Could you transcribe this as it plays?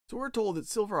So we're told that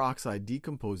silver oxide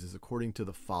decomposes according to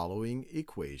the following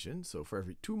equation. So for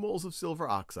every 2 moles of silver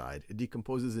oxide, it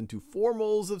decomposes into 4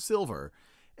 moles of silver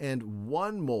and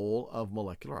 1 mole of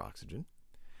molecular oxygen.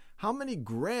 How many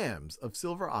grams of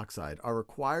silver oxide are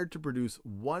required to produce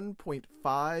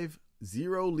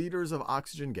 1.50 liters of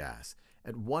oxygen gas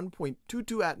at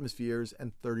 1.22 atmospheres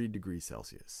and 30 degrees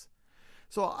Celsius?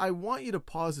 So I want you to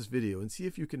pause this video and see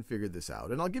if you can figure this out.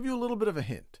 And I'll give you a little bit of a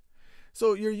hint.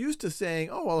 So you're used to saying,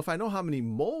 oh, well, if I know how many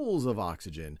moles of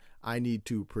oxygen I need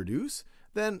to produce,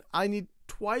 then I need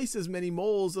twice as many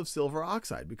moles of silver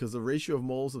oxide, because the ratio of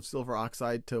moles of silver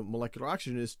oxide to molecular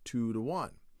oxygen is 2 to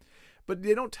 1. But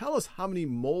they don't tell us how many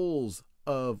moles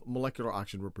of molecular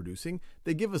oxygen we're producing.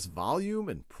 They give us volume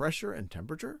and pressure and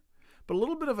temperature. But a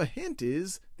little bit of a hint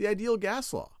is the ideal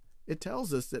gas law. It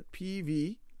tells us that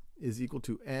PV is equal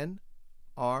to nRT.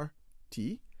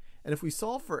 And if we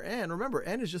solve for n, remember,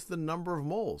 n is just the number of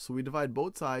moles. So we divide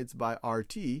both sides by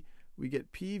RT. We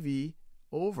get PV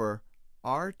over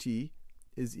RT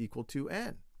is equal to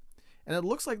n. And it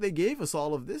looks like they gave us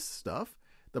all of this stuff.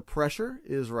 The pressure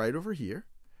is right over here.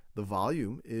 The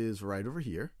volume is right over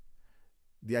here.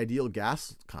 The ideal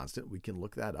gas constant, we can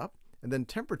look that up. And then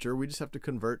temperature, we just have to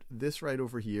convert this right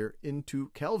over here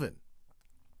into Kelvin.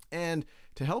 And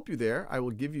to help you there, I will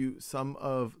give you some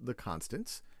of the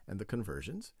constants and the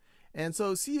conversions. And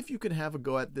so see if you can have a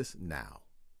go at this now.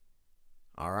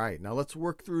 All right, now let's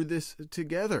work through this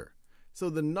together. So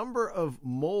the number of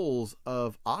moles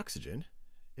of oxygen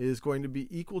is going to be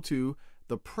equal to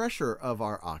the pressure of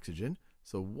our oxygen.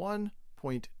 So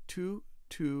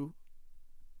 1.22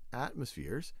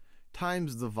 atmospheres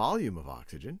times the volume of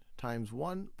oxygen times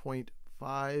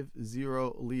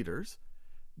 1.50 liters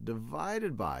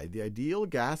divided by the ideal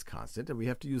gas constant, and we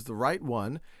have to use the right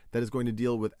one that is going to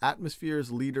deal with atmospheres,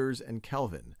 liters, and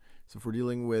Kelvin. So if we're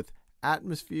dealing with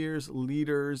atmospheres,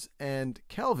 liters, and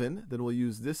Kelvin, then we'll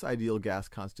use this ideal gas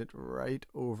constant right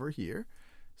over here.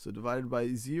 So divided by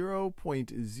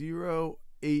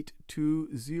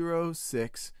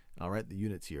 0.08206, I'll write the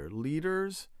units here,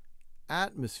 liters,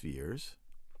 atmospheres,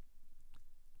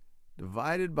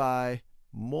 divided by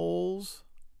moles,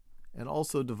 and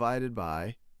also divided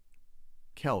by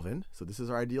Kelvin. So this is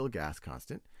our ideal gas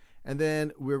constant. And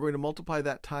then we're going to multiply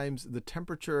that times the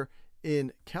temperature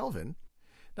in Kelvin.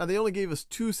 Now they only gave us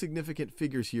 2 significant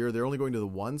figures here. They're only going to the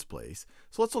ones place.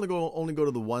 So let's only go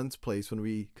to the ones place when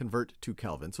we convert to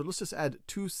Kelvin. So let's just add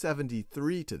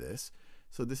 273 to this.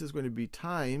 So this is going to be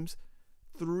times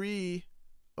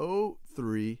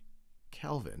 303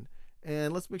 Kelvin.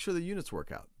 And let's make sure the units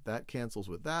work out. That cancels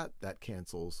with that, that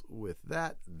cancels with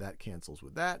that, that cancels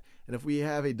with that. And if we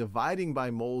have a dividing by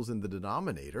moles in the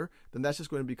denominator, then that's just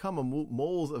going to become a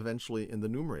moles eventually in the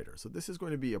numerator. So this is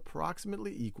going to be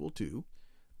approximately equal to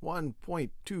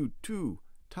 1.22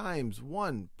 times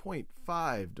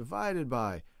 1.5 divided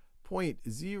by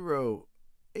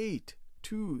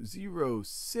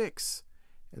 0.08206.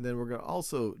 And then we're going to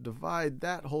also divide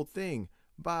that whole thing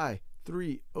by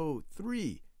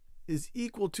 303 is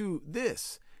equal to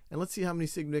this. And let's see how many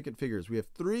significant figures. We have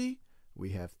 3, we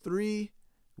have 3,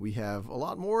 we have a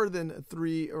lot more than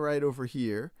 3 right over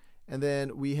here, and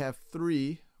then we have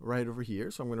 3 right over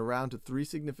here. So I'm going to round to 3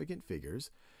 significant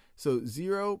figures. So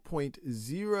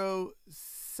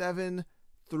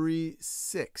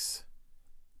 0.0736.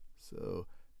 So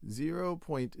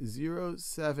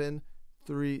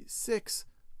 0.0736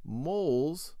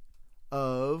 moles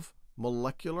of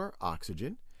molecular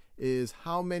oxygen is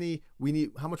how much we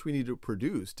need to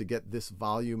produce to get this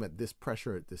volume at this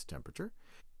pressure at this temperature.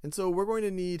 And so we're going to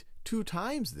need 2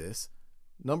 times this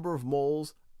number of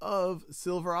moles of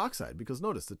silver oxide, because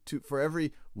notice for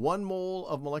every 1 mole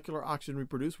of molecular oxygen we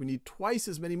produce, we need twice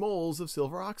as many moles of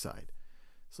silver oxide.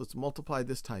 So let's multiply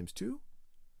this times 2.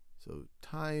 So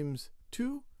times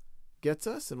 2 gets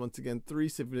us, and once again 3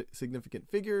 significant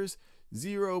figures,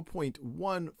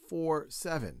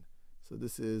 0.147. So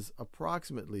this is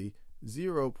approximately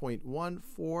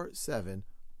 0.147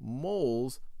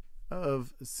 moles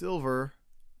of silver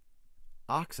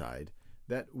oxide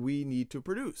that we need to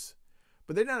produce.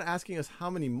 But they're not asking us how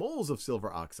many moles of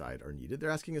silver oxide are needed. They're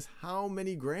asking us how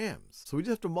many grams. So we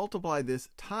just have to multiply this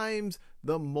times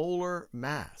the molar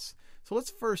mass. So let's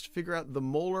first figure out the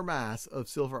molar mass of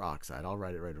silver oxide. I'll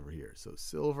write it right over here. So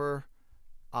silver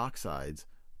oxide's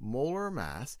molar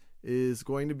mass is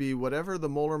going to be whatever the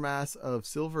molar mass of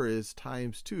silver is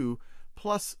times 2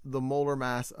 plus the molar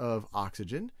mass of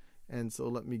oxygen. And so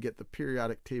let me get the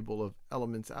periodic table of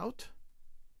elements out.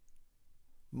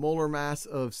 Molar mass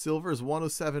of silver is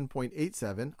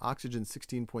 107.87, oxygen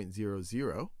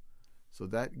 16.00. So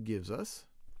that gives us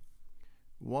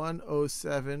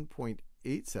 107.87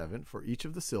 16.87 for each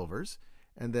of the silvers,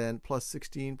 and then plus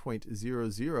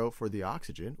 16.00 for the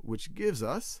oxygen, which gives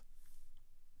us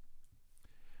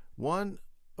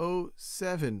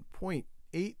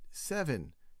 107.87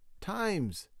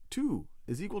 times 2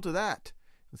 is equal to that.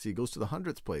 Let's see, it goes to the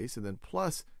hundredths place, and then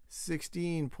plus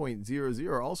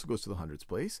 16.00 also goes to the hundredths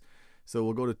place. So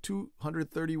we'll go to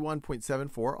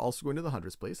 231.74, also going to the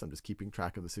hundredths place. I'm just keeping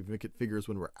track of the significant figures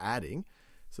when we're adding.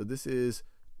 So this is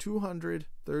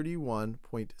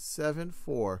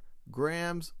 231.74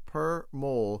 grams per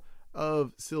mole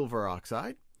of silver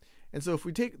oxide. And so if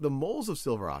we take the moles of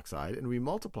silver oxide and we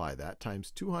multiply that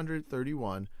times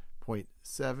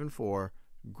 231.74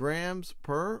 grams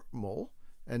per mole,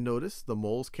 and notice the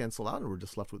moles cancel out and we're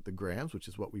just left with the grams, which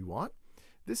is what we want.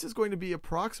 This is going to be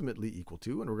approximately equal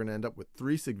to, and we're going to end up with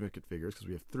 3 significant figures because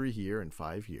we have 3 here and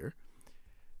 5 here.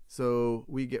 So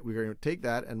we're going to take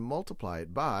that and multiply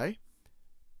it by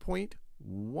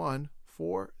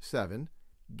 0.147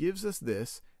 gives us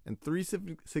this, and 3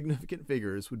 significant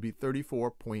figures would be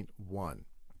 34.1.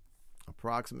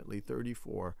 Approximately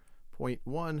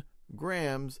 34.1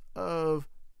 grams of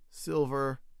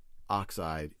silver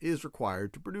oxide is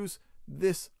required to produce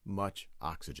this much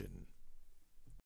oxygen.